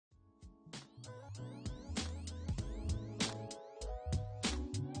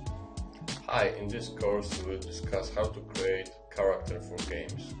Hi, in this course we will discuss how to create character for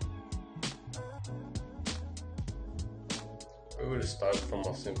games. We will start from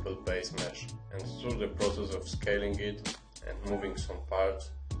a simple base mesh, and through the process of scaling it and moving some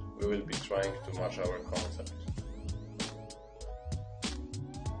parts, we will be trying to match our concept.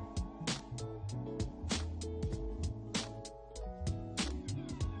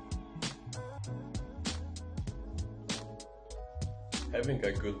 Having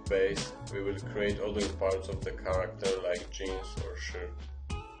a good base, we will create other parts of the character like jeans or shirt.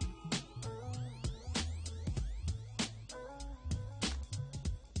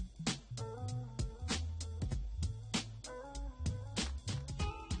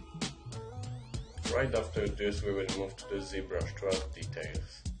 Right after this we will move to the Zbrush to add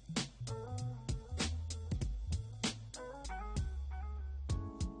details.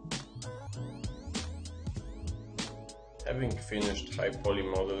 Having finished high poly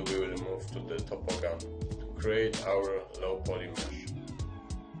model, we will move to the Topogun to create our low poly mesh.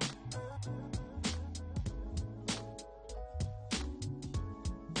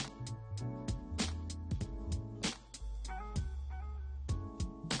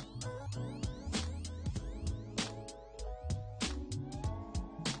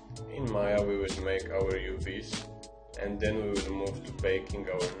 In Maya we will make our UVs, and then we will move to baking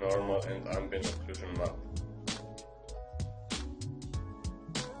our normal and ambient occlusion map.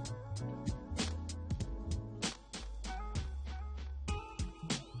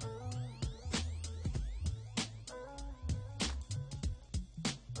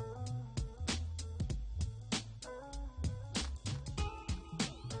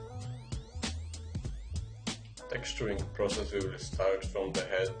 Texturing process we will start from the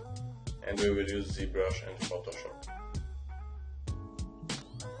head, and we will use Zbrush and Photoshop.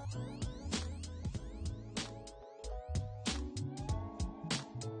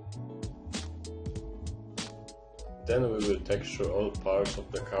 Then we will texture all parts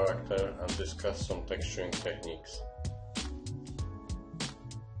of the character and discuss some texturing techniques.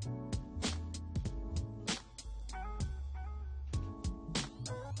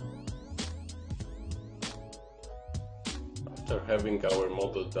 After having our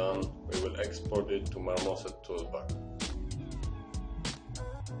model done, we will export it to Marmoset Toolbag.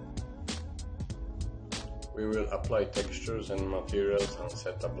 We will apply textures and materials and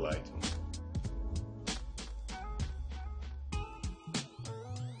set up lighting.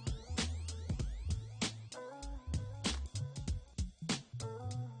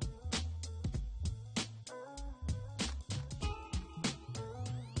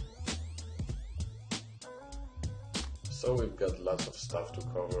 So we've got lots of stuff to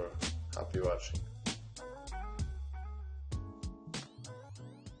cover. Happy watching.